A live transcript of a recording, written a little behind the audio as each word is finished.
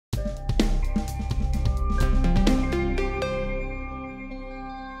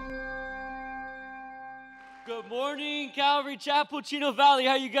Morning, Calvary Chapel, Chino Valley.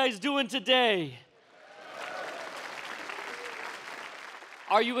 How you guys doing today?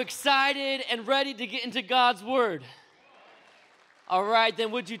 Are you excited and ready to get into God's Word? All right,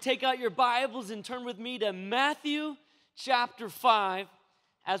 then would you take out your Bibles and turn with me to Matthew chapter 5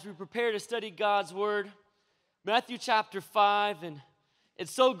 as we prepare to study God's Word. Matthew chapter 5, and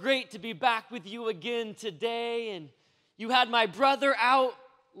it's so great to be back with you again today. And you had my brother out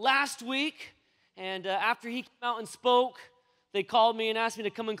last week. And after he came out and spoke, they called me and asked me to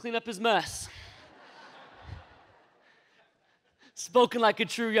come and clean up his mess. Spoken like a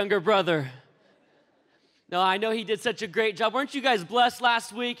true younger brother. No, I know he did such a great job. Weren't you guys blessed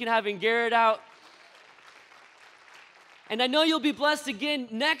last week in having Garrett out? And I know you'll be blessed again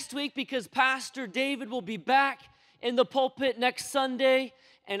next week because Pastor David will be back in the pulpit next Sunday.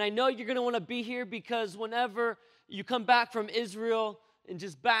 And I know you're going to want to be here because whenever you come back from Israel, and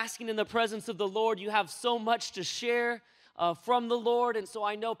just basking in the presence of the Lord, you have so much to share from the Lord. And so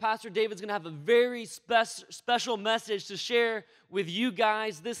I know Pastor David's going to have a very special message to share with you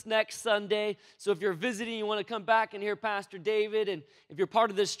guys this next Sunday. So if you're visiting, you want to come back and hear Pastor David. And if you're part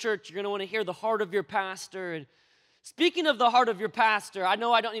of this church, you're going to want to hear the heart of your pastor. And speaking of the heart of your pastor, I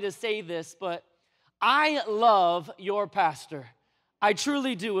know I don't need to say this, but I love your pastor. I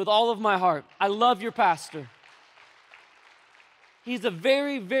truly do with all of my heart. I love your pastor. He's a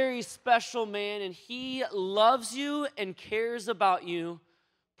very, very special man, and he loves you and cares about you,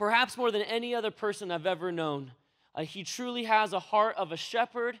 perhaps more than any other person I've ever known. He truly has a heart of a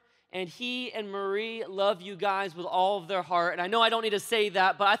shepherd, and he and Marie love you guys with all of their heart. And I know I don't need to say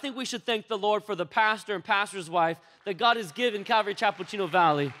that, but I think we should thank the Lord for the pastor and pastor's wife that God has given Calvary Chapel, Chino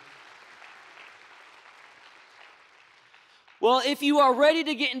Valley. Well, if you are ready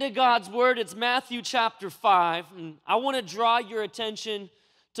to get into God's Word, it's Matthew chapter 5. And I want to draw your attention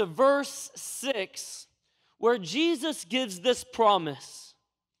to verse 6, where Jesus gives this promise.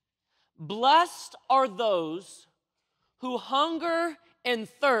 Blessed are those who hunger and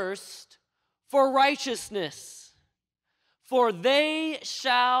thirst for righteousness, for they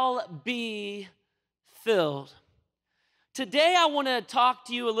shall be filled. Today, I want to talk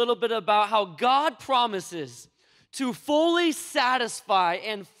to you a little bit about how God promises to fully satisfy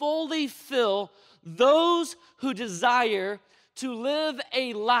and fully fill those who desire to live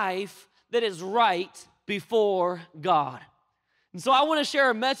a life that is right before God. And so I want to share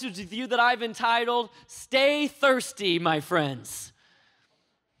a message with you that I've entitled, Stay Thirsty, my friends.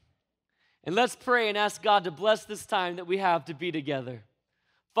 And let's pray and ask God to bless this time that we have to be together.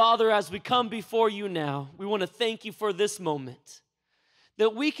 Father, as we come before you now, we want to thank you for this moment,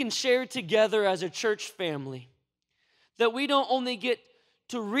 that we can share together as a church family, that we don't only get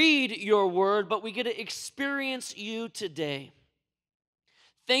to read your word, but we get to experience you today.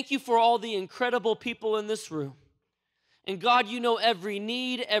 Thank you for all the incredible people in this room. And God, you know every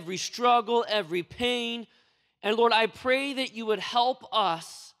need, every struggle, every pain. And Lord, I pray that you would help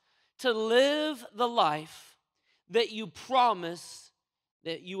us to live the life that you promise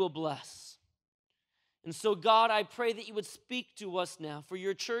that you will bless. And so God, I pray that you would speak to us now, for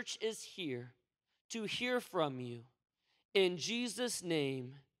your church is here to hear from you. In Jesus'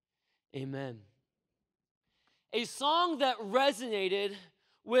 name, amen. A song that resonated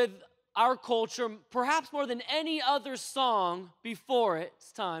with our culture, perhaps more than any other song before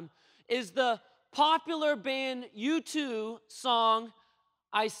its time, is the popular band U2 song,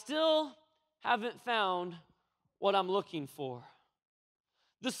 I Still Haven't Found What I'm Looking For.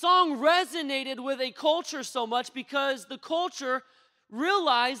 The song resonated with a culture so much because the culture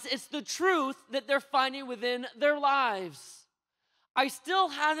realize it's the truth that they're finding within their lives. I still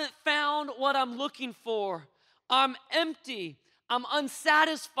haven't found what I'm looking for. I'm empty. I'm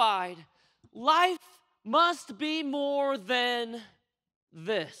unsatisfied. Life must be more than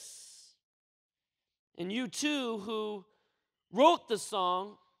this. And U2, who wrote the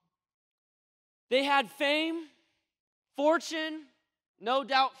song, they had fame, fortune, no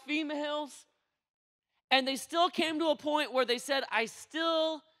doubt females, and they still came to a point where they said, I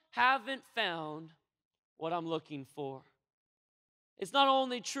still haven't found what I'm looking for. It's not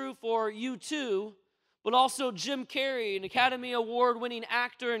only true for U2, but also Jim Carrey, an Academy Award-winning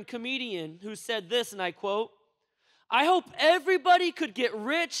actor and comedian, who said this, and I quote, I hope everybody could get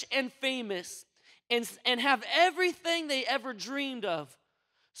rich and famous and have everything they ever dreamed of,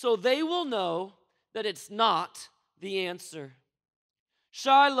 so they will know that it's not the answer.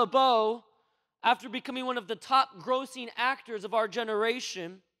 Shia LaBeouf, after becoming one of the top grossing actors of our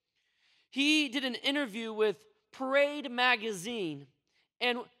generation, he did an interview with Parade magazine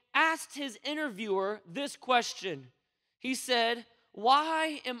and asked his interviewer this question. He said,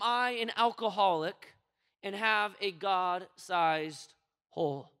 why am I an alcoholic and have a God-sized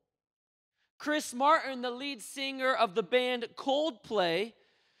hole. Chris Martin, the lead singer of the band Coldplay,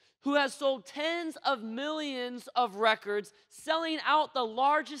 who has sold tens of millions of records, selling out the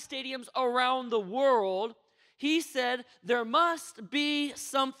largest stadiums around the world, he said, there must be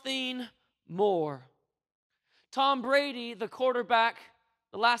something more. Tom Brady, the quarterback,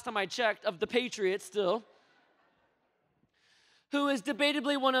 the last time I checked, of the Patriots still, who is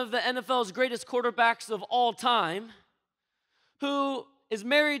debatably one of the NFL's greatest quarterbacks of all time, who is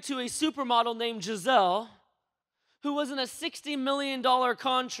married to a supermodel named Giselle, who was in a $60 million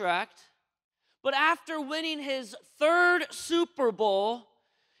contract, but after winning his third Super Bowl,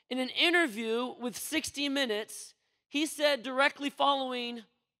 in an interview with 60 Minutes, he said directly following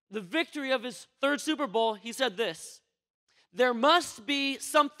the victory of his third Super Bowl, he said this: there must be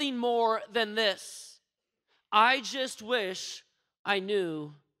something more than this. I just wish I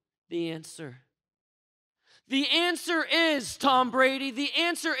knew the answer. The answer is, Tom Brady, the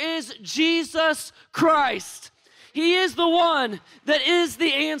answer is Jesus Christ. He is the one that is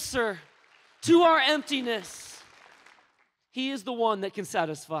the answer to our emptiness. He is the one that can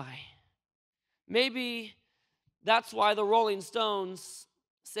satisfy. Maybe that's why the Rolling Stones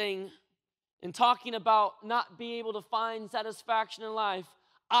saying and talking about not being able to find satisfaction in life,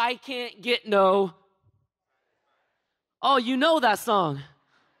 I can't get no. Oh, you know that song.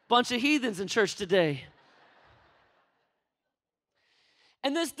 Bunch of heathens in church today.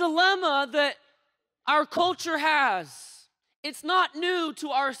 And this dilemma that our culture has, it's not new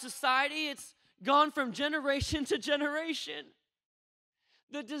to our society. It's gone from generation to generation.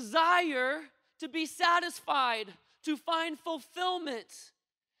 The desire to be satisfied, to find fulfillment.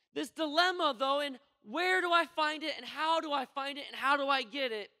 This dilemma, though, and where do I find it, and how do I find it, and how do I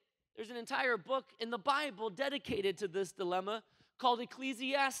get it? There's an entire book in the Bible dedicated to this dilemma called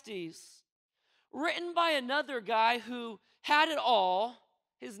Ecclesiastes, written by another guy who had it all.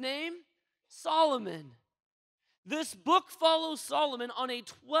 His name, Solomon. This book follows Solomon on a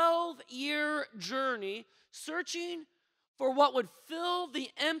 12-year journey searching for what would fill the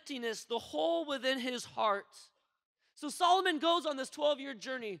emptiness, the hole within his heart. So Solomon goes on this 12-year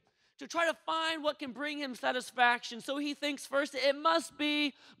journey to try to find what can bring him satisfaction. So he thinks first it must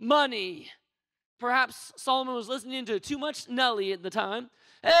be money. Perhaps Solomon was listening to too much Nelly at the time.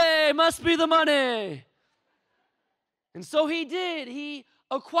 Hey, it must be the money. And so he did. He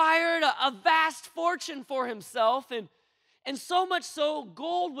acquired a vast fortune for himself, and so much so,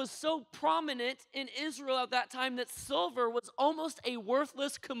 gold was so prominent in Israel at that time that silver was almost a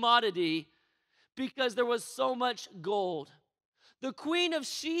worthless commodity because there was so much gold. The Queen of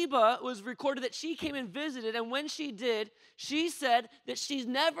Sheba was recorded that she came and visited, and when she did, she said that she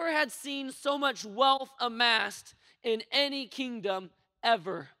never had seen so much wealth amassed in any kingdom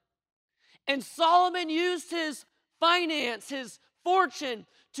ever. And Solomon used his finance, his fortune,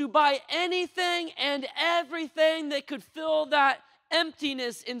 to buy anything and everything that could fill that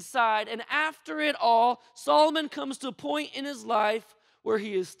emptiness inside. And after it all, Solomon comes to a point in his life where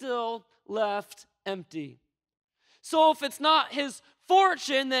he is still left empty. So if it's not his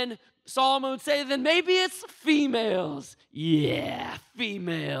fortune, then Solomon would say, then maybe it's females. Yeah,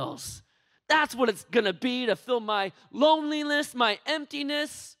 females. That's what it's going to be to fill my loneliness, my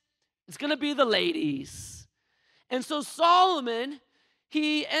emptiness. It's going to be the ladies. And so Solomon,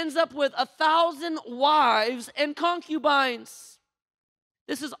 he ends up with 1,000 wives and concubines.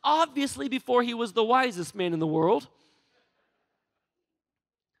 This is obviously before he was the wisest man in the world.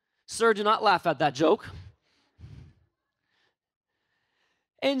 Sir, do not laugh at that joke.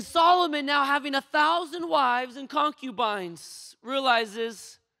 And Solomon, now having 1,000 wives and concubines,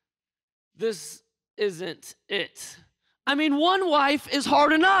 realizes this isn't it. I mean, one wife is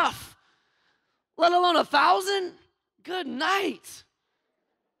hard enough, let alone 1,000? Good night.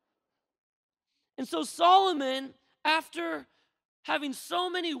 And so Solomon, after having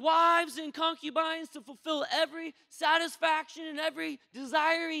so many wives and concubines to fulfill every satisfaction and every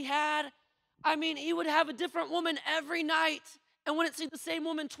desire he had, I mean, he would have a different woman every night and wouldn't see the same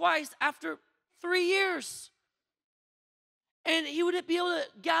woman twice after 3 years. And he would be able to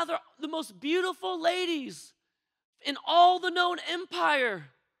gather the most beautiful ladies in all the known empire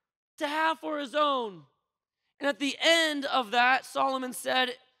to have for his own. And at the end of that, Solomon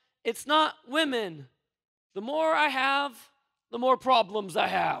said, it's not women. The more I have, the more problems I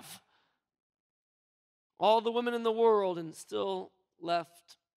have. All the women in the world and still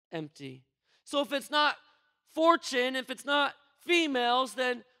left empty. So if it's not fortune, if it's not females,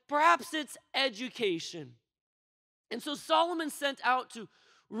 then perhaps it's education. And so Solomon sent out to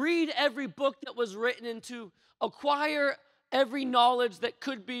read every book that was written and to acquire every knowledge that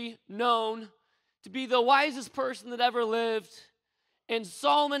could be known to be the wisest person that ever lived. And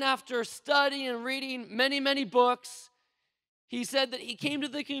Solomon, after studying and reading many, many books, he said that he came to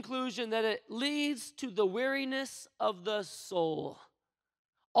the conclusion that it leads to the weariness of the soul.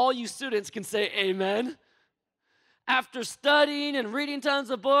 All you students can say amen. After studying and reading tons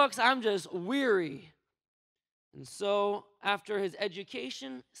of books, I'm just weary. And so, after his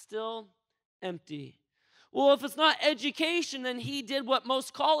education, still empty. Well, if it's not education, then he did what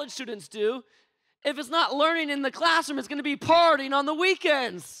most college students do. If it's not learning in the classroom, it's going to be partying on the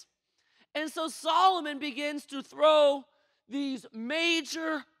weekends. And so Solomon begins to throw these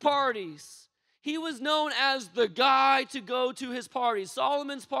major parties. He was known as the guy to go to his parties,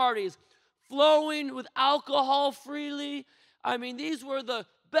 Solomon's parties, flowing with alcohol freely. I mean, these were the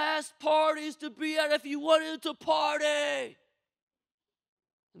best parties to be at if you wanted to party.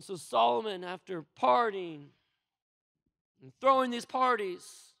 And so Solomon, after partying and throwing these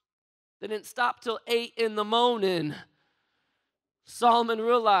parties, they didn't stop till 8 in the morning. Solomon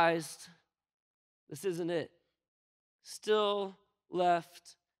realized this isn't it. Still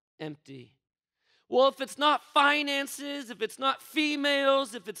left empty. Well, if it's not finances, if it's not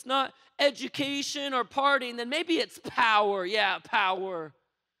females, if it's not education or partying, then maybe it's power. Yeah, power.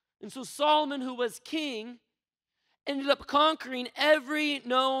 And so Solomon, who was king, ended up conquering every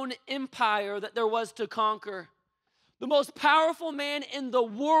known empire that there was to conquer. The most powerful man in the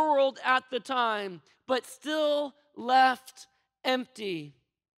world at the time, but still left empty.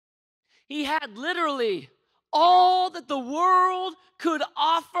 He had literally all that the world could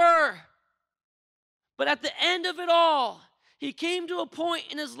offer. But at the end of it all, he came to a point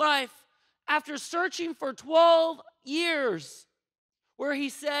in his life after searching for 12 years where he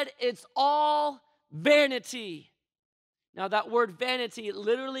said, it's all vanity. Now that word vanity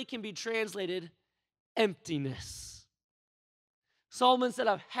literally can be translated emptiness. Solomon said,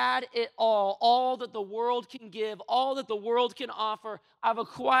 I've had it all that the world can give, all that the world can offer. I've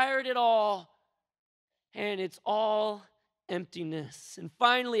acquired it all, and it's all emptiness. And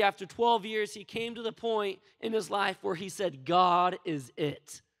finally, after 12 years, he came to the point in his life where he said, God is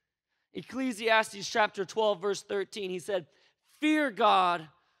it. Ecclesiastes chapter 12, verse 13, he said, fear God,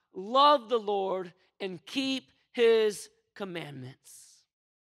 love the Lord, and keep his commandments.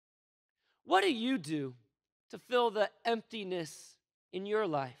 What do you do to fill the emptiness in your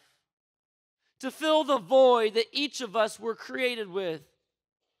life? To fill the void that each of us were created with?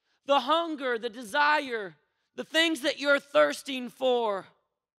 The hunger, the desire, the things that you're thirsting for.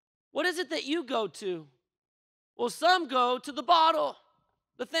 What is it that you go to? Well, some go to the bottle,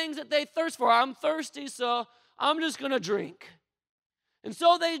 the things that they thirst for. I'm thirsty, so I'm just going to drink. And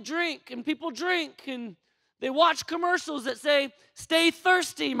so they drink, and people drink, and they watch commercials that say, stay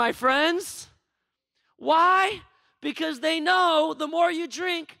thirsty, my friends. Why? Because they know the more you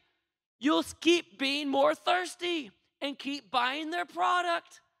drink, you'll keep being more thirsty and keep buying their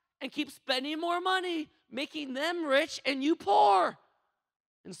product and keep spending more money, making them rich and you poor.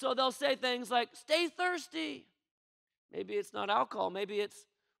 And so they'll say things like, stay thirsty. Maybe it's not alcohol. Maybe it's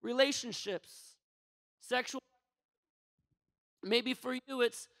relationships, sexual. Maybe for you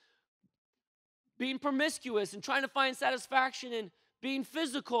it's being promiscuous and trying to find satisfaction in being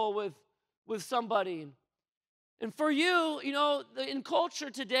physical with somebody. And for you, in culture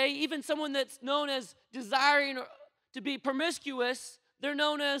today, even someone that's known as desiring to be promiscuous, they're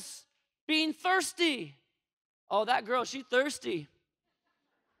known as being thirsty. Oh, that girl, she's thirsty.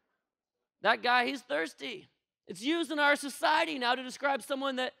 That guy, he's thirsty. It's used in our society now to describe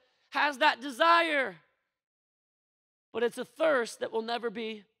someone that has that desire. But it's a thirst that will never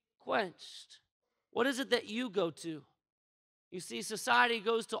be quenched. What is it that you go to? You see, society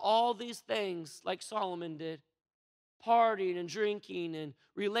goes to all these things like Solomon did. Partying and drinking and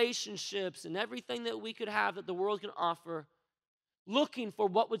relationships and everything that we could have that the world can offer, looking for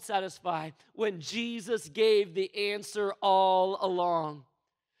what would satisfy when Jesus gave the answer all along.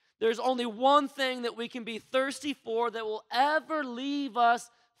 There's only one thing that we can be thirsty for that will ever leave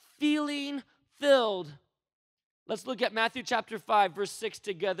us feeling filled. Let's look at Matthew chapter 5, verse 6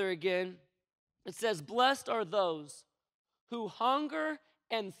 together again. It says, blessed are those who hunger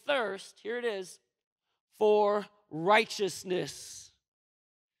and thirst, here it is, for righteousness.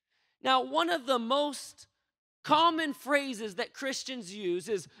 Now, one of the most common phrases that Christians use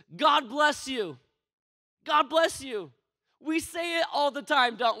is, God bless you. God bless you. We say it all the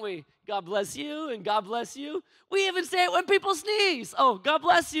time, don't we? God bless you and God bless you. We even say it when people sneeze. Oh, God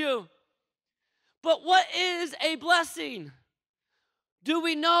bless you. But what is a blessing? Do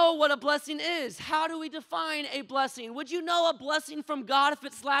we know what a blessing is? How do we define a blessing? Would you know a blessing from God if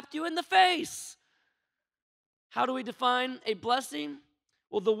it slapped you in the face? How do we define a blessing?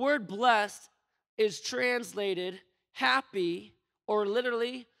 Well, the word blessed is translated happy, or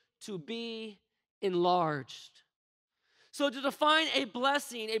literally to be enlarged. So to define a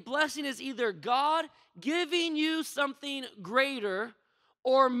blessing is either God giving you something greater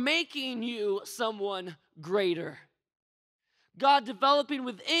or making you someone greater. God developing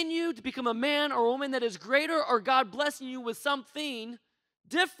within you to become a man or woman that is greater, or God blessing you with something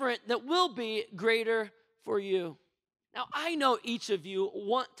different that will be greater for you. Now, I know each of you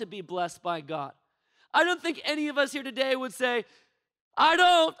want to be blessed by God. I don't think any of us here today would say, I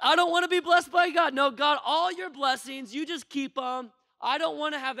don't want to be blessed by God. No, God, all your blessings, you just keep them. I don't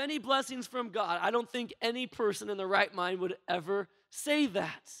want to have any blessings from God. I don't think any person in the right mind would ever say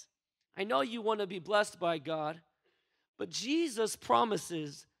that. I know you want to be blessed by God, but Jesus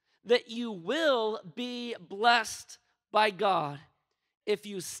promises that you will be blessed by God if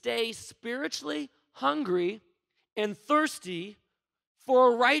you stay spiritually hungry and thirsty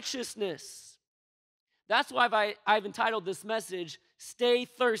for righteousness. That's why I've entitled this message, Stay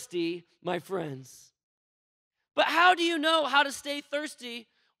Thirsty, My Friends. But how do you know how to stay thirsty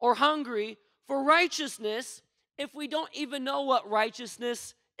or hungry for righteousness if we don't even know what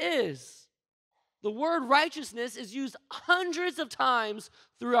righteousness is? The word righteousness is used hundreds of times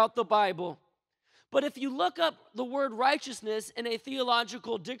throughout the Bible. But if you look up the word righteousness in a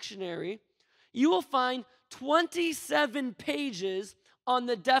theological dictionary, you will find 27 pages on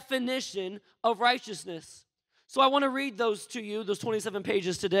the definition of righteousness. So I want to read those to you, those 27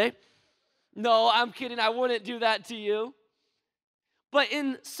 pages today. No, I'm kidding. I wouldn't do that to you. But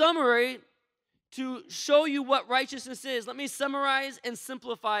in summary, to show you what righteousness is, let me summarize and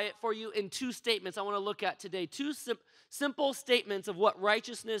simplify it for you in two statements I want to look at today. Two simple statements of what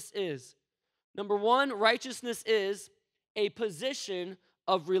righteousness is. Number one, righteousness is a position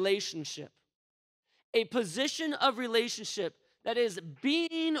of relationship. A position of relationship, that is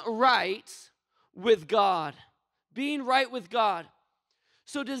being right with God. Being right with God.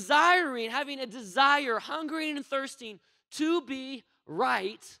 So having a desire, hungering and thirsting to be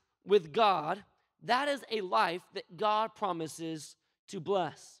right with God, that is a life that God promises to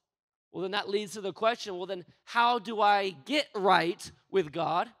bless. Well, then that leads to the question, well, then how do I get right with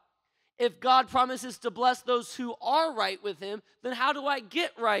God? If God promises to bless those who are right with him, then how do I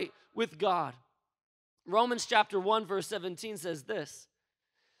get right with God? Romans chapter 1, verse 17 says this.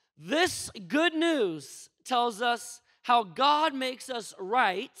 This good news tells us how God makes us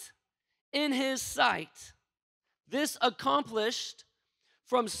right in his sight. This accomplished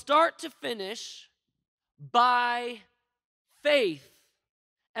from start to finish by faith.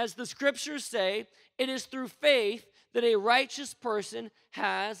 As the scriptures say, it is through faith that a righteous person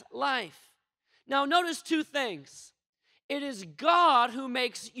has life. Now notice two things. It is God who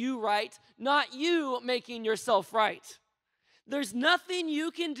makes you right, not you making yourself right. There's nothing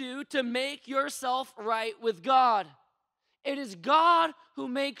you can do to make yourself right with God. It is God who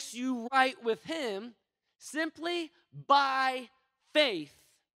makes you right with him simply by faith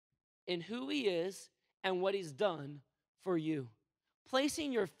in who he is and what he's done for you.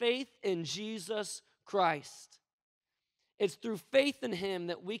 Placing your faith in Jesus Christ. It's through faith in him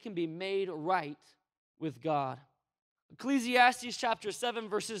that we can be made right with God. Ecclesiastes chapter 7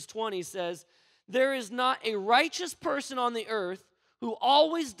 verses 20 says, there is not a righteous person on the earth who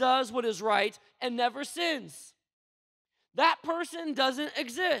always does what is right and never sins. That person doesn't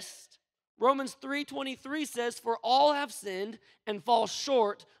exist. Romans 3:23 says, for all have sinned and fall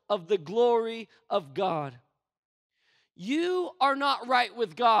short of the glory of God. You are not right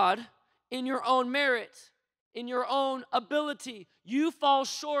with God in your own merit, in your own ability. You fall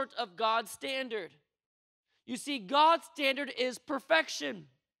short of God's standard. You see, God's standard is perfection.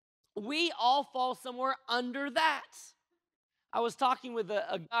 We all fall somewhere under that. I was talking with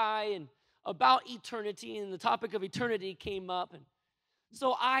a guy and about eternity, and the topic of eternity came up. And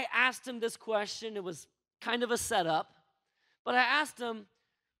so I asked him this question. It was kind of a setup. But I asked him,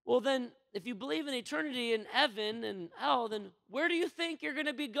 well, then, if you believe in eternity in heaven and hell, then where do you think you're going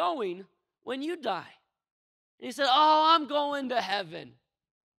to be going when you die? And he said, oh, I'm going to heaven.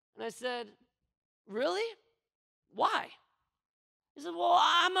 And I said, really? Why? He said, well,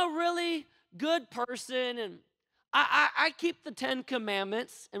 I'm a really good person, and I keep the 10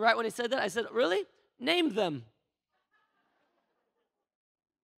 Commandments. And right when he said that, I said, really? Name them.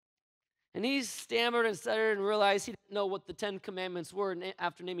 And he stammered and stuttered and realized he didn't know what the 10 Commandments were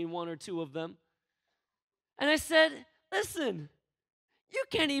after naming one or two of them. And I said, listen, you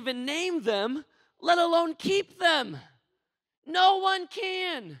can't even name them, let alone keep them. No one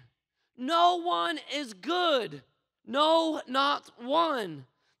can. No one is good. No, not one.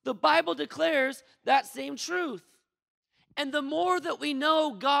 The Bible declares that same truth. And the more that we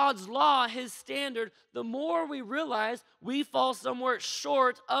know God's law, his standard, the more we realize we fall somewhere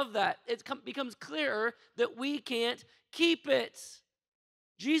short of that. It becomes clearer that we can't keep it.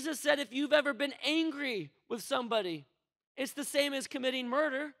 Jesus said if you've ever been angry with somebody, it's the same as committing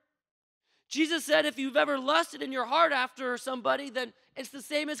murder. Jesus said if you've ever lusted in your heart after somebody, then it's the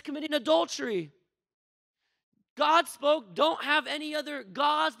same as committing adultery. God spoke, don't have any other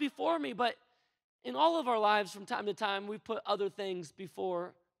gods before me, but in all of our lives from time to time, we put other things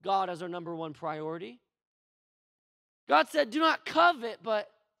before God as our number one priority. God said, do not covet, but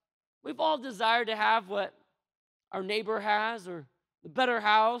we've all desired to have what our neighbor has or the better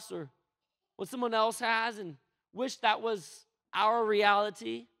house or what someone else has and wish that was our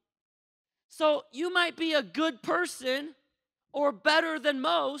reality. So you might be a good person or better than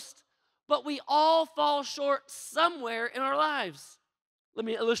most, but we all fall short somewhere in our lives. Let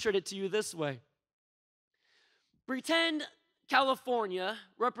me illustrate it to you this way. Pretend California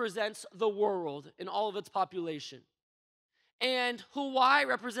represents the world in all of its population, and Hawaii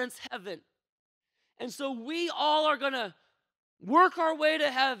represents heaven. And so we all are going to work our way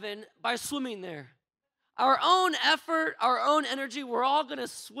to heaven by swimming there. Our own effort, our own energy, we're all going to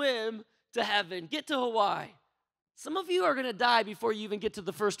swim to heaven, get to Hawaii. Some of you are going to die before you even get to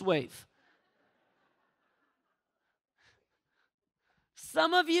the first wave.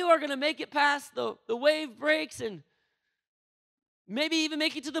 Some of you are going to make it past the wave breaks and maybe even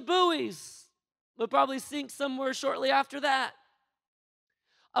make it to the buoys, but probably sink somewhere shortly after that.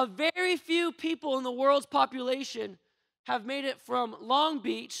 A very few people in the world's population have made it from Long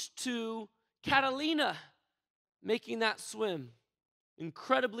Beach to Catalina, making that swim.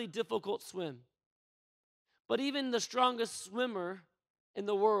 Incredibly difficult swim. But even the strongest swimmer in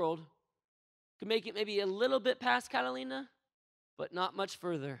the world can make it maybe a little bit past Catalina, but not much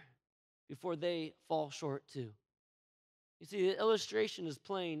further before they fall short too. You see, the illustration is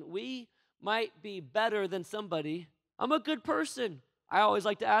plain. We might be better than somebody. I'm a good person. I always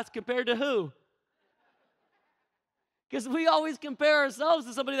like to ask, compared to who? Because we always compare ourselves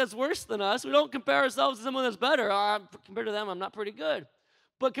to somebody that's worse than us. We don't compare ourselves to someone that's better. Compared to them, I'm not pretty good.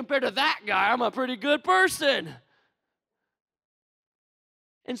 But compared to that guy, I'm a pretty good person.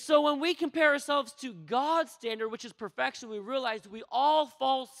 And so when we compare ourselves to God's standard, which is perfection, we realize we all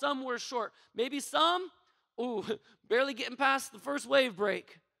fall somewhere short. Maybe some, barely getting past the first wave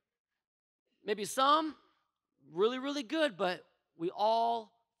break. Maybe some, really, really good, but we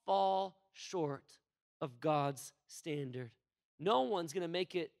all fall short of God's standard. No one's going to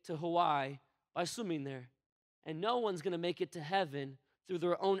make it to Hawaii by swimming there. And no one's going to make it to heaven through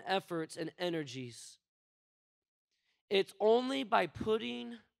their own efforts and energies. It's only by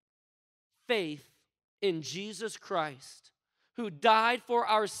putting faith in Jesus Christ, who died for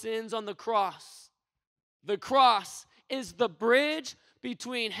our sins on the cross. The cross is the bridge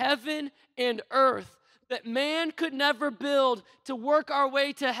between heaven and earth that man could never build to work our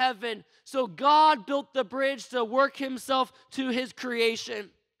way to heaven. So God built the bridge to work himself to his creation.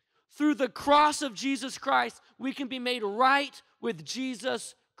 Through the cross of Jesus Christ, we can be made right with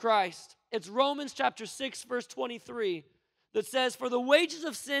Jesus Christ. It's Romans chapter 6, verse 23 that says, "For the wages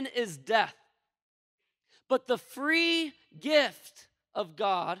of sin is death, but the free gift of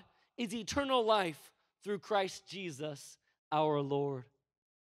God is eternal life through Christ Jesus our Lord."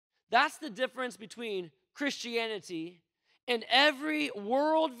 That's the difference between Christianity and every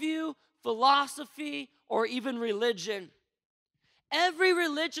worldview, philosophy, or even religion. Every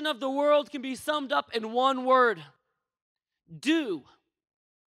religion of the world can be summed up in one word: do.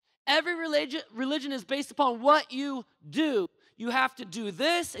 Every religion is based upon what you do. You have to do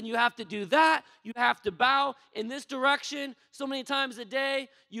this and you have to do that. You have to bow in this direction so many times a day.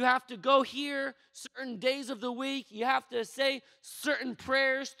 You have to go here certain days of the week. You have to say certain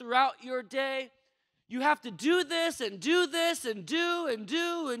prayers throughout your day. You have to do this and do this and do and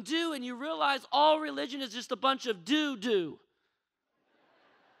do and do. And you realize all religion is just a bunch of do.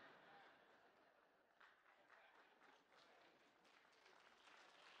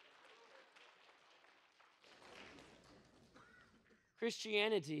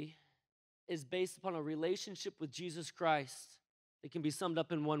 Christianity is based upon a relationship with Jesus Christ that can be summed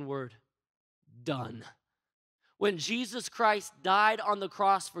up in one word: done. When Jesus Christ died on the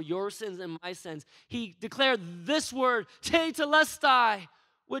cross for your sins and my sins, he declared this word, tetelestai,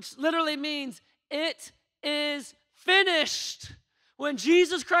 which literally means it is finished. When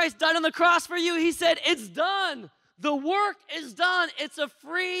Jesus Christ died on the cross for you, he said, it's done. The work is done. It's a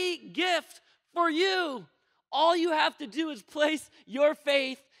free gift for you. All you have to do is place your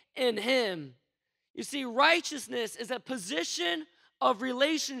faith in him. You see, righteousness is a position of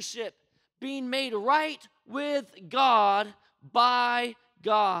relationship, being made right with God by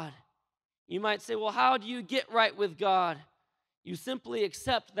God. You might say, well, how do you get right with God? You simply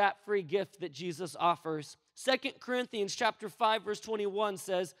accept that free gift that Jesus offers. 2 Corinthians chapter 5, verse 21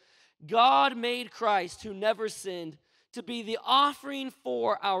 says, God made Christ, who never sinned, to be the offering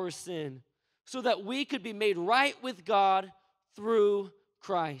for our sin, so that we could be made right with God through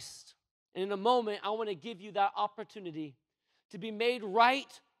Christ. And in a moment, I want to give you that opportunity to be made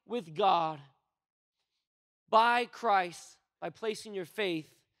right with God by Christ, by placing your faith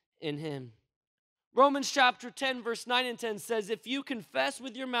in him. Romans chapter 10, verse 9 and 10 says, if you confess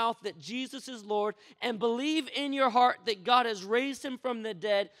with your mouth that Jesus is Lord and believe in your heart that God has raised him from the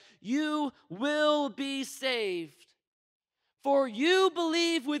dead, you will be saved. For you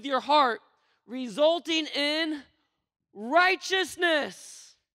believe with your heart, resulting in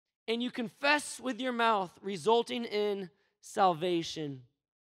righteousness, and you confess with your mouth, resulting in salvation.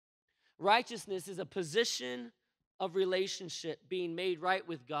 Righteousness is a position of relationship, being made right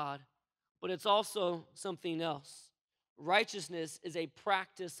with God. But it's also something else. Righteousness is a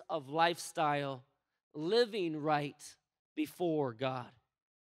practice of lifestyle, living right before God.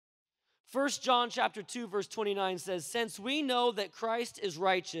 1 John chapter 2, verse 29 says, since we know that Christ is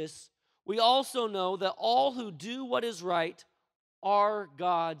righteous, we also know that all who do what is right are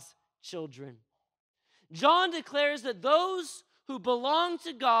God's children. John declares that those who belong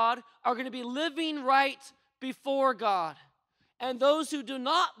to God are going to be living right before God. And those who do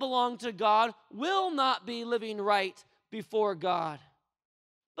not belong to God will not be living right before God.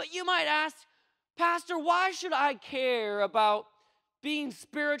 But you might ask, Pastor, why should I care about being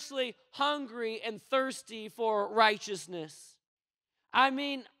spiritually hungry and thirsty for righteousness? I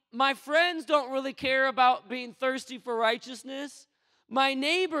mean, my friends don't really care about being thirsty for righteousness. My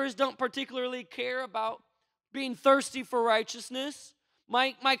neighbors don't particularly care about being thirsty for righteousness.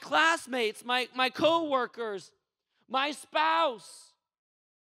 My classmates, my co-workers, my spouse,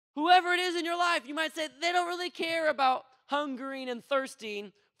 whoever it is in your life, you might say they don't really care about hungering and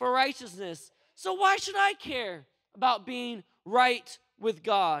thirsting for righteousness. So why should I care about being right with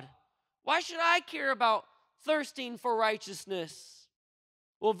God? Why should I care about thirsting for righteousness?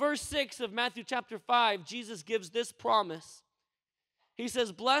 Well, verse 6 of Matthew chapter 5, Jesus gives this promise. He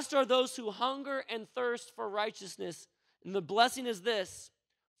says, blessed are those who hunger and thirst for righteousness. And the blessing is this,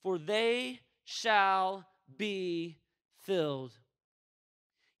 for they shall be filled.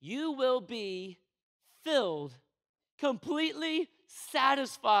 You will be filled, completely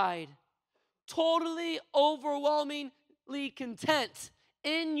satisfied, totally overwhelmingly content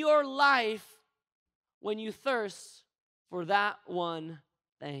in your life when you thirst for that one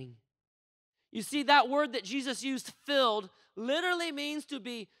thing. You see, that word that Jesus used, filled, literally means to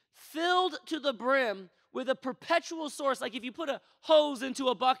be filled to the brim with a perpetual source. Like if you put a hose into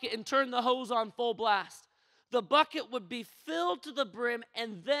a bucket and turn the hose on full blast, the bucket would be filled to the brim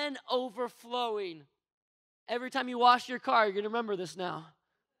and then overflowing. Every time you wash your car, you're going to remember this now.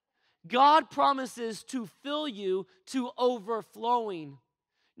 God promises to fill you to overflowing.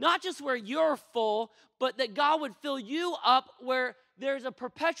 Not just where you're full, but that God would fill you up where there's a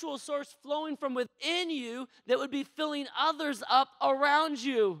perpetual source flowing from within you that would be filling others up around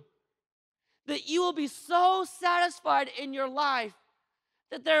you. That you will be so satisfied in your life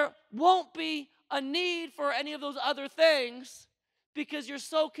that there won't be a need for any of those other things because you're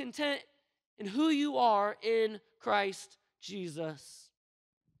so content in who you are in Christ Jesus.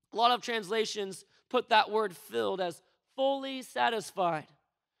 A lot of translations put that word filled as fully satisfied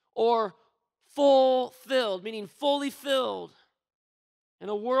or fulfilled, meaning fully filled. In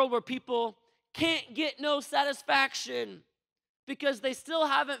a world where people can't get no satisfaction because they still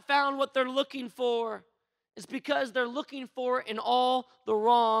haven't found what they're looking for, it's because they're looking for it in all the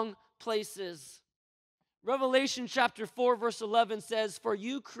wrong places. Revelation chapter 4, verse 11 says, for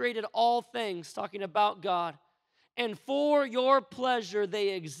you created all things, talking about God, and for your pleasure they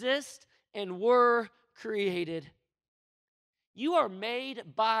exist and were created. You are made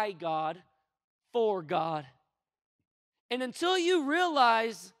by God for God. And until you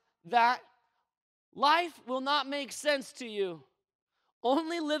realize that, life will not make sense to you.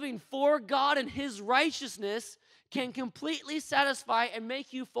 Only living for God and his righteousness can completely satisfy and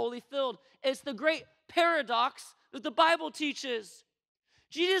make you fully filled. It's the great paradox that the Bible teaches.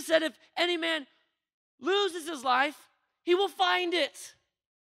 Jesus said if any man loses his life, he will find it.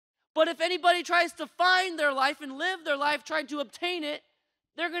 But if anybody tries to find their life and live their life trying to obtain it,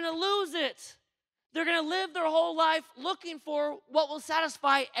 they're going to lose it. They're going to live their whole life looking for what will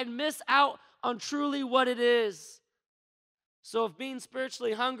satisfy and miss out on truly what it is. So if being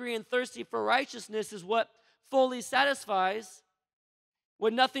spiritually hungry and thirsty for righteousness is what fully satisfies,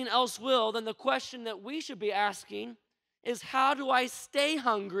 when nothing else will, then the question that we should be asking is, how do I stay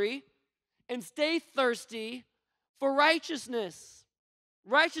hungry and stay thirsty for righteousness?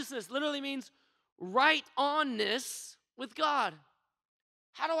 Righteousness literally means right onness with God.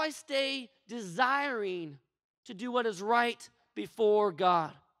 How do I stay desiring to do what is right before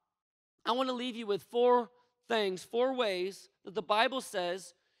God? I want to leave you with 4 things, 4 ways that the Bible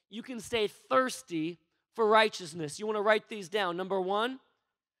says you can stay thirsty for righteousness. You want to write these down. Number 1,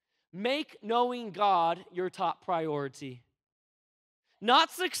 make knowing God your top priority.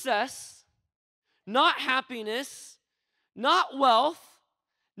 Not success, not happiness, not wealth,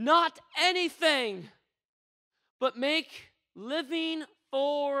 not anything, but make living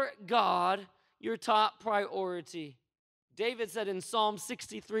for God your top priority. David said in Psalm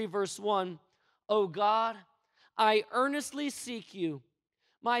 63, verse 1, "O God, I earnestly seek you.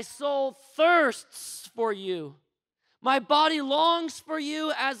 My soul thirsts for you. My body longs for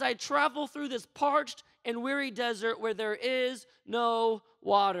you as I travel through this parched and weary desert where there is no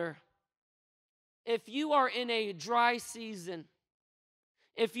water." If you are in a dry season,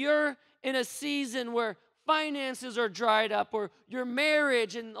 if you're in a season where finances are dried up, or your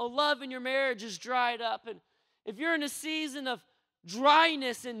marriage and the love in your marriage is dried up, and if you're in a season of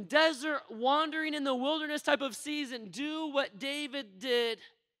dryness and desert wandering in the wilderness type of season, do what David did.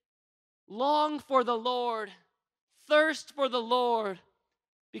 Long for the Lord. Thirst for the Lord.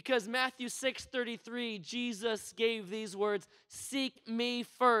 Because Matthew 6:33, Jesus gave these words, "Seek me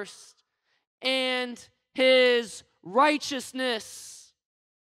first and his righteousness."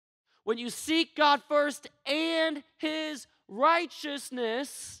 When you seek God first and his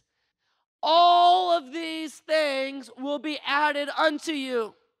righteousness, all of these things will be added unto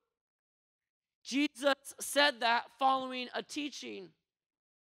you. Jesus said that following a teaching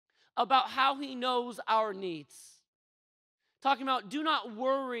about how he knows our needs. Talking about, do not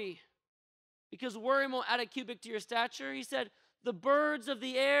worry, because worry won't add a cubit to your stature. He said, the birds of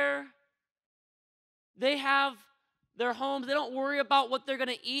the air, they have their homes. They don't worry about what they're going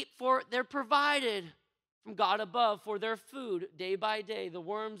to eat, for they're provided from God above for their food day by day, the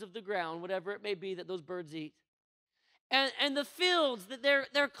worms of the ground, whatever it may be that those birds eat. And the fields, that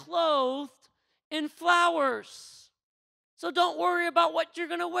they're clothed in flowers. So don't worry about what you're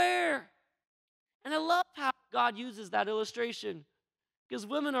going to wear. And I love how God uses that illustration, because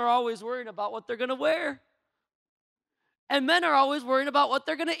women are always worrying about what they're going to wear. And men are always worrying about what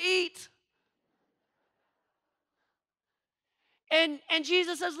they're going to eat. And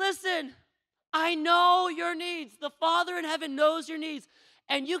Jesus says, listen, I know your needs. The Father in heaven knows your needs.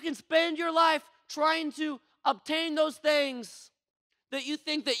 And you can spend your life trying to obtain those things that you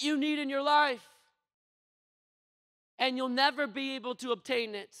think that you need in your life. And you'll never be able to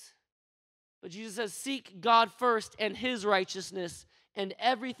obtain it. But Jesus says, seek God first and his righteousness, and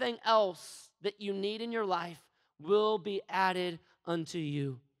everything else that you need in your life will be added unto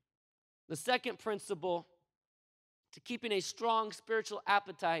you. The second principle to keeping a strong spiritual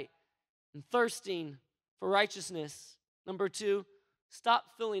appetite and thirsting for righteousness. Number 2,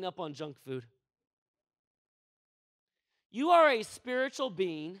 stop filling up on junk food. You are a spiritual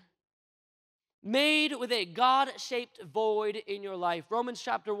being made with a God-shaped void in your life. Romans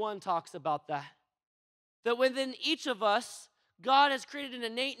chapter 1 talks about that. That within each of us, God has created an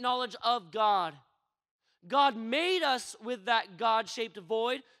innate knowledge of God. God made us with that God-shaped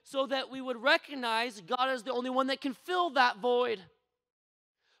void so that we would recognize God is the only one that can fill that void.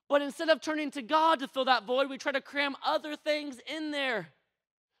 But instead of turning to God to fill that void, we try to cram other things in there,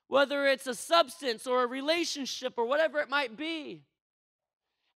 whether it's a substance or a relationship or whatever it might be.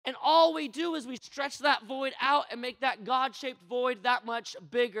 And all we do is we stretch that void out and make that God-shaped void that much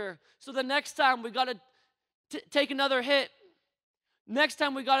bigger. So the next time we got to take another hit. Next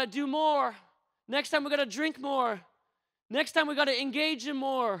time we got to do more. Next time we got to drink more. Next time we got to engage in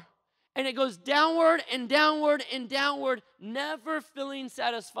more. And it goes downward and downward and downward, never feeling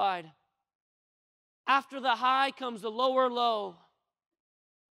satisfied. After the high comes the lower low.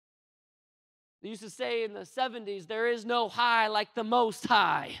 They used to say in the 70s, there is no high like the Most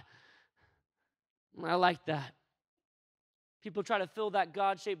High. I like that. People try to fill that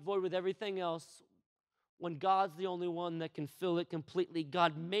God-shaped void with everything else when God's the only one that can fill it completely.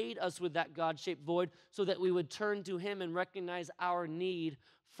 God made us with that God-shaped void so that we would turn to him and recognize our need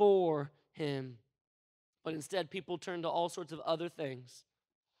for him. But instead, people turn to all sorts of other things.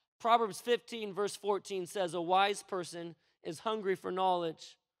 Proverbs 15, verse 14 says, a wise person is hungry for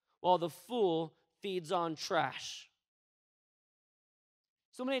knowledge, while the fool feeds on trash.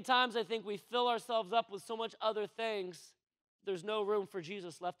 So many times I think we fill ourselves up with so much other things, there's no room for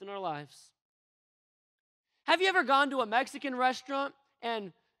Jesus left in our lives. Have you ever gone to a Mexican restaurant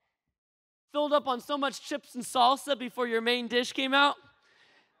and filled up on so much chips and salsa before your main dish came out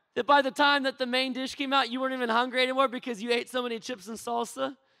that by the time that the main dish came out, you weren't even hungry anymore because you ate so many chips and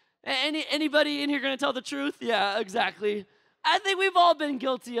salsa? Anybody in here gonna tell the truth? Yeah, exactly. I think we've all been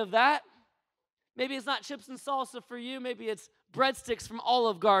guilty of that. Maybe it's not chips and salsa for you. Maybe it's breadsticks from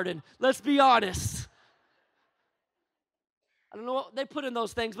Olive Garden. Let's be honest. I don't know what they put in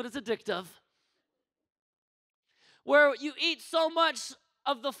those things, but it's addictive. Where you eat so much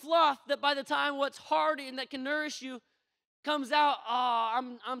of the fluff that by the time what's hearty and that can nourish you comes out,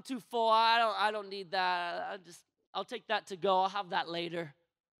 oh, I'm too full. I don't need that. I'll take that to go. I'll have that later.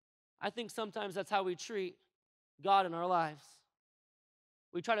 I think sometimes that's how we treat God in our lives.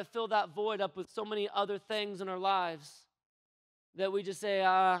 We try to fill that void up with so many other things in our lives that we just say,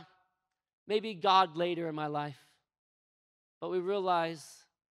 maybe God later in my life. But we realize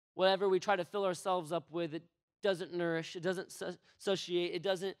whatever we try to fill ourselves up with, it doesn't nourish, it doesn't satiate, it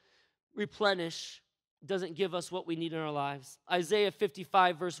doesn't replenish, it doesn't give us what we need in our lives. Isaiah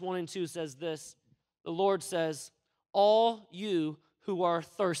 55, verse 1 and 2 says this. The Lord says, all you who are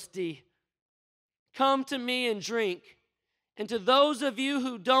thirsty, come to me and drink. And to those of you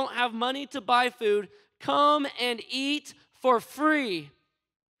who don't have money to buy food, come and eat for free.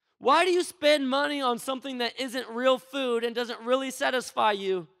 Why do you spend money on something that isn't real food and doesn't really satisfy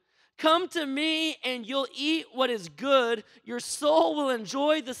you? Come to me and you'll eat what is good. Your soul will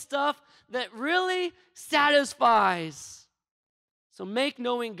enjoy the stuff that really satisfies. So make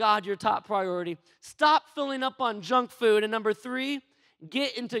knowing God your top priority. Stop filling up on junk food. And number 3,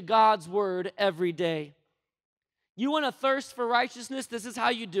 get into God's word every day. You want to thirst for righteousness? This is how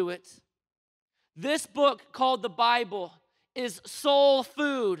you do it. This book called the Bible is soul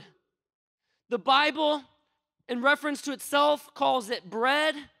food. The Bible, in reference to itself, calls it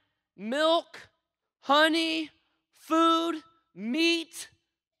bread, milk, honey, food, meat.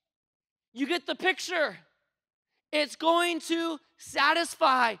 You get the picture. It's going to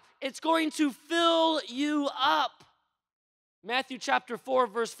satisfy. It's going to fill you up. Matthew chapter 4,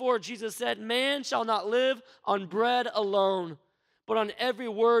 verse 4, Jesus said, man shall not live on bread alone, but on every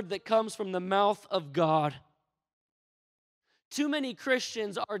word that comes from the mouth of God. Too many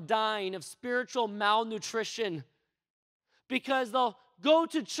Christians are dying of spiritual malnutrition because they'll go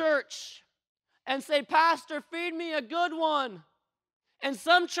to church and say, Pastor, feed me a good one. And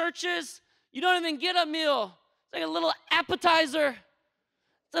some churches, you don't even get a meal. It's like a little appetizer.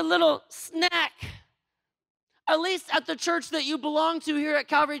 It's a little snack. At least at the church that you belong to here at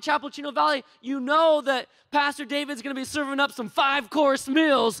Calvary Chapel, Chino Valley, you know that Pastor David's going to be serving up some 5-course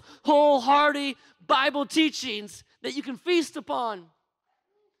meals, wholehearted Bible teachings that you can feast upon.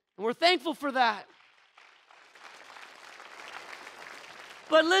 And we're thankful for that.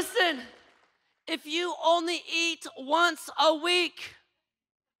 But listen, if you only eat once a week,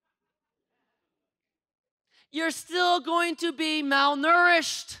 you're still going to be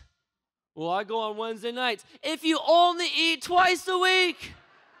malnourished. Well, I go on Wednesday nights. If you only eat twice a week,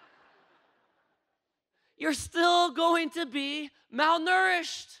 you're still going to be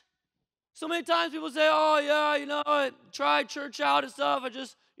malnourished. So many times people say, oh, yeah, I tried church out and stuff.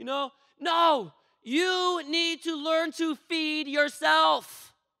 No, you need to learn to feed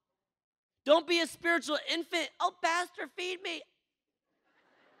yourself. Don't be a spiritual infant. Oh, Pastor, feed me.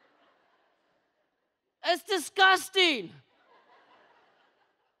 That's disgusting.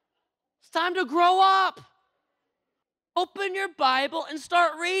 It's time to grow up. Open your Bible and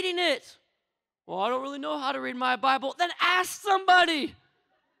start reading it. Well, I don't really know how to read my Bible. Then ask somebody.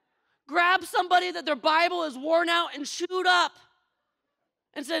 Grab somebody that their Bible is worn out and chewed up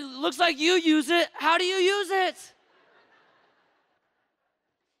and say, looks like you use it. How do you use it?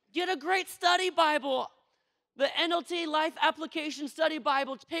 Get a great study Bible. The NLT Life Application Study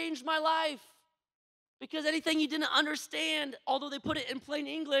Bible changed my life because anything you didn't understand, although they put it in plain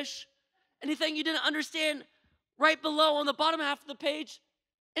English, anything you didn't understand right below on the bottom half of the page,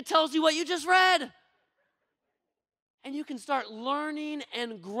 it tells you what you just read. And you can start learning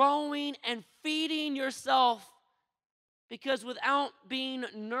and growing and feeding yourself because without being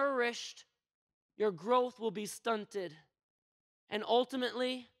nourished, your growth will be stunted. And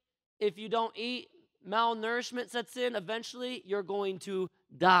ultimately, if you don't eat, malnourishment sets in. Eventually, you're going to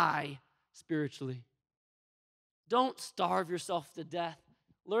die spiritually. Don't starve yourself to death.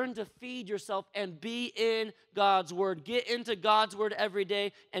 Learn to feed yourself and be in God's word. Get into God's word every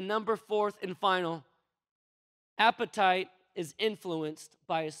day. And number 4th and final, appetite is influenced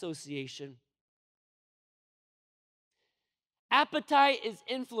by association. Appetite is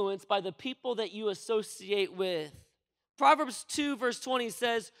influenced by the people that you associate with. Proverbs 2 verse 20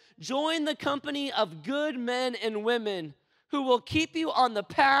 says, join the company of good men and women who will keep you on the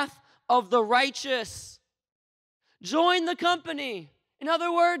path of the righteous. Join the company. In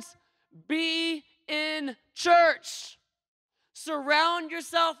other words, be in church. Surround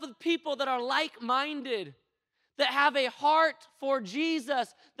yourself with people that are like-minded, that have a heart for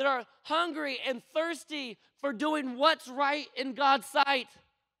Jesus, that are hungry and thirsty for doing what's right in God's sight,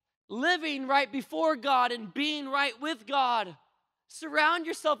 living right before God and being right with God. Surround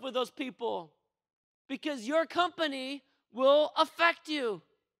yourself with those people because your company will affect you.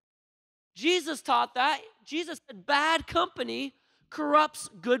 Jesus taught that. Jesus said bad company corrupts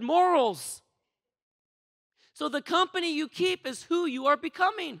good morals. So the company you keep is who you are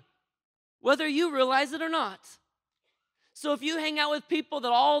becoming, whether you realize it or not. So if you hang out with people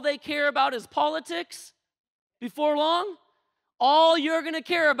that all they care about is politics, before long, all you're going to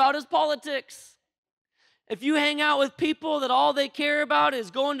care about is politics. If you hang out with people that all they care about is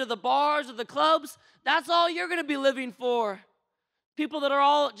going to the bars or the clubs, that's all you're going to be living for. People that are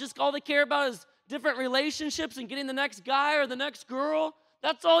all they care about is different relationships and getting the next guy or the next girl,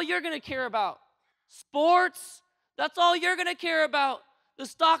 that's all you're going to care about. Sports, that's all you're going to care about. The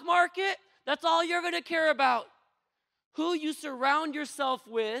stock market, that's all you're going to care about. Who you surround yourself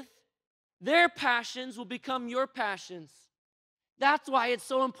with, their passions will become your passions. That's why it's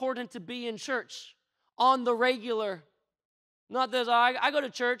so important to be in church on the regular. Not that I go to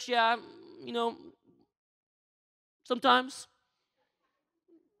church, sometimes.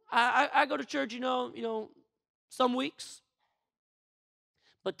 I go to church, some weeks.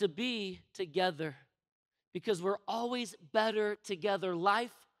 But to be together, because we're always better together.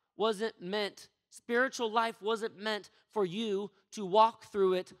 Spiritual life wasn't meant for you to walk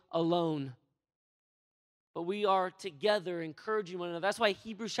through it alone. But we are together, encouraging one another. That's why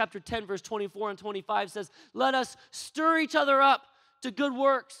Hebrews chapter 10, verse 24 and 25 says, let us stir each other up to good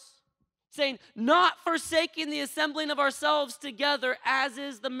works, saying, not forsaking the assembling of ourselves together, as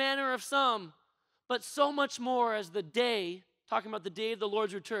is the manner of some, but so much more as the day, talking about the day of the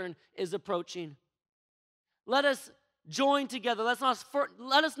Lord's return, is approaching. Let us join together. Let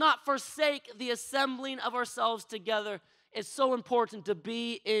us not forsake the assembling of ourselves together. It's so important to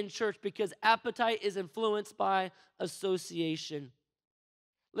be in church because appetite is influenced by association.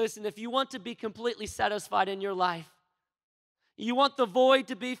 Listen, if you want to be completely satisfied in your life, you want the void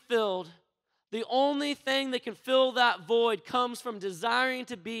to be filled, the only thing that can fill that void comes from desiring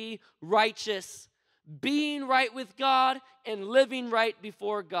to be righteous, being right with God, and living right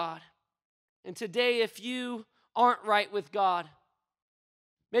before God. And today, if you aren't right with God,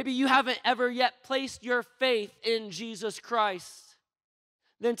 maybe you haven't ever yet placed your faith in Jesus Christ,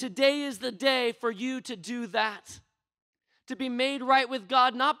 then today is the day for you to do that. To be made right with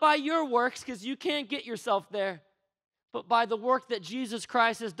God, not by your works, because you can't get yourself there, but by the work that Jesus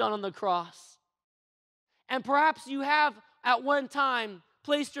Christ has done on the cross. And perhaps you have at one time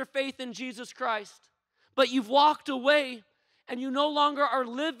placed your faith in Jesus Christ, but you've walked away and you no longer are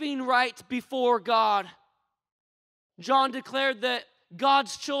living right before God. John declared that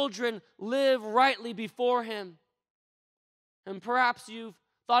God's children live rightly before him. And perhaps you've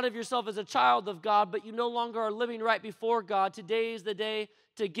thought of yourself as a child of God, but you no longer are living right before God. Today is the day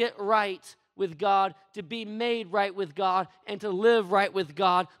to get right with God, to be made right with God, and to live right with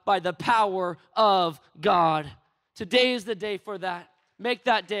God by the power of God. Today is the day for that. Make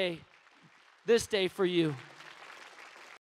that day, this day for you.